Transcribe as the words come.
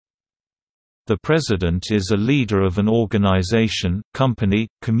The president is a leader of an organization, company,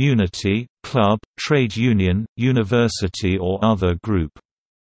 community, club, trade union, university or other group.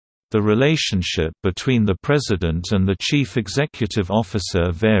 The relationship between the president and the chief executive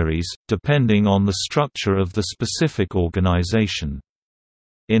officer varies, depending on the structure of the specific organization.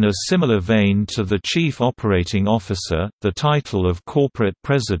 In a similar vein to the chief operating officer, the title of corporate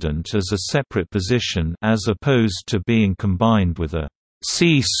president is a separate position as opposed to being combined with a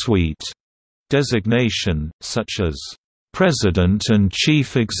C-suite designation, such as President and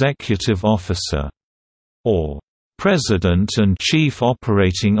Chief Executive Officer, or President and Chief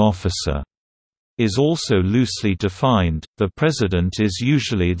Operating Officer. Is also loosely defined. The president is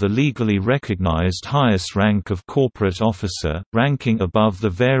usually the legally recognized highest rank of corporate officer, ranking above the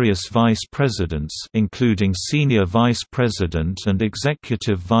various vice presidents including senior vice president and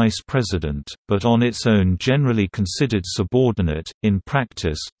executive vice president, but on its own generally considered subordinate, in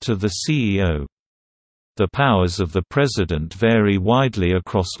practice, to the CEO. The powers of the president vary widely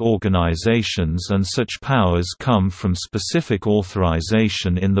across organizations, and such powers come from specific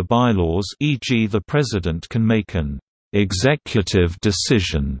authorization in the bylaws, e.g. the president can make an executive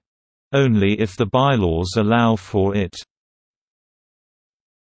decision only if the bylaws allow for it.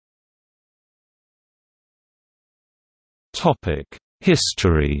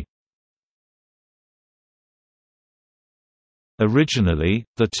 History. Originally,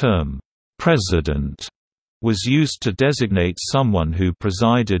 the term president was used to designate someone who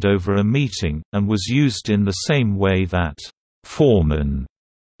presided over a meeting, and was used in the same way that foreman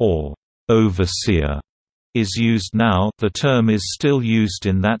or overseer is used now. The term is still used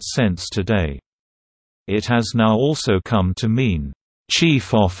in that sense today. It has now also come to mean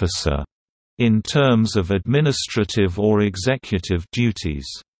chief officer in terms of administrative or executive duties.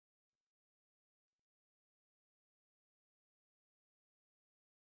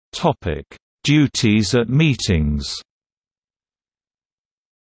 Duties at meetings.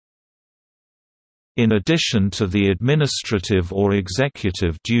 In addition to the administrative or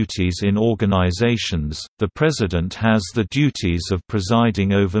executive duties in organizations, the president has the duties of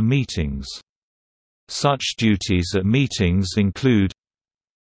presiding over meetings. Such duties at meetings include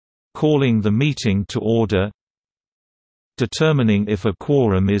calling the meeting to order, determining if a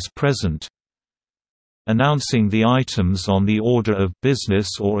quorum is present, announcing the items on the order of business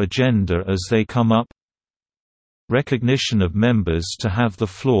or agenda as they come up, recognition of members to have the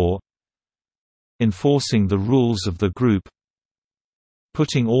floor, enforcing the rules of the group,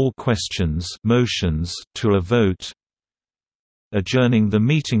 putting all questions motions to a vote, adjourning the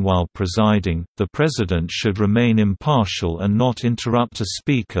meeting. While presiding, the president should remain impartial and not interrupt a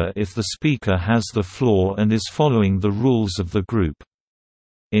speaker if the speaker has the floor and is following the rules of the group.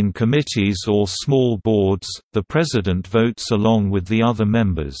 In committees or small boards, the president votes along with the other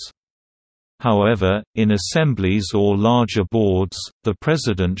members. However, in assemblies or larger boards, the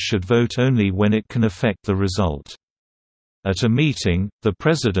president should vote only when it can affect the result. At a meeting, the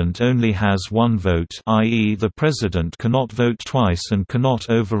president only has one vote, i.e. the president cannot vote twice and cannot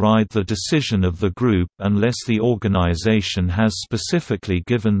override the decision of the group unless the organization has specifically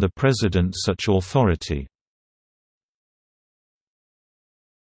given the president such authority.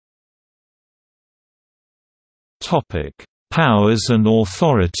 Powers and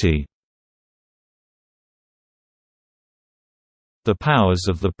authority. The powers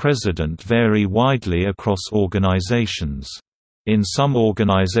of the president vary widely across organizations. In some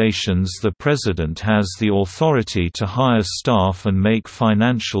organizations the president has the authority to hire staff and make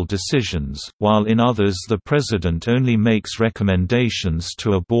financial decisions, while in others the president only makes recommendations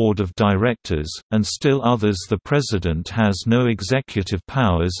to a board of directors, and still others the president has no executive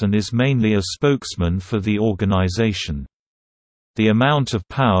powers and is mainly a spokesman for the organization. The amount of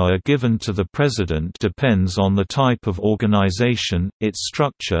power given to the president depends on the type of organization, its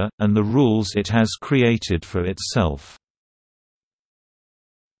structure, and the rules it has created for itself.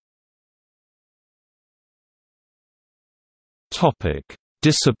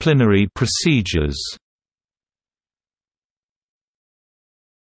 Disciplinary procedures.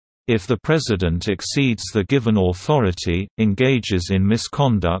 If the president exceeds the given authority, engages in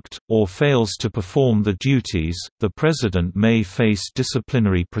misconduct, or fails to perform the duties, the president may face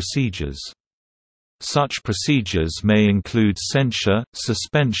disciplinary procedures. Such procedures may include censure,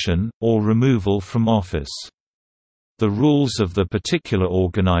 suspension, or removal from office. The rules of the particular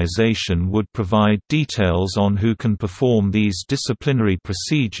organization would provide details on who can perform these disciplinary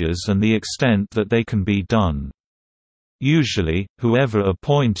procedures and the extent that they can be done. Usually, whoever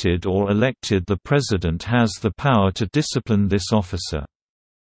appointed or elected the president has the power to discipline this officer.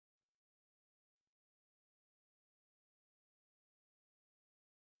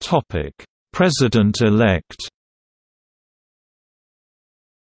 President-elect.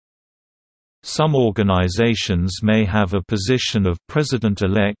 Some organizations may have a position of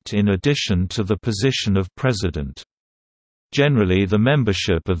president-elect in addition to the position of president. Generally, the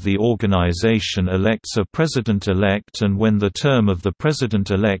membership of the organization elects a president-elect, and when the term of the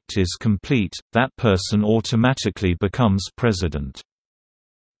president-elect is complete, that person automatically becomes president.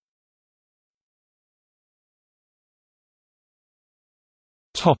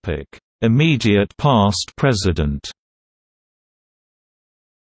 Immediate past president.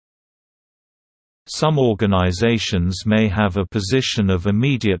 Some organizations may have a position of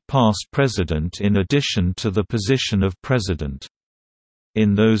immediate past president in addition to the position of president.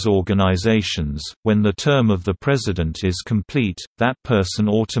 In those organizations, when the term of the president is complete, that person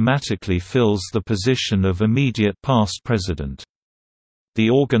automatically fills the position of immediate past president.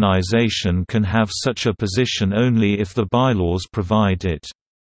 The organization can have such a position only if the bylaws provide it.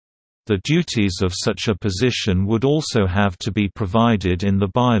 The duties of such a position would also have to be provided in the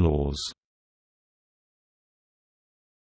bylaws.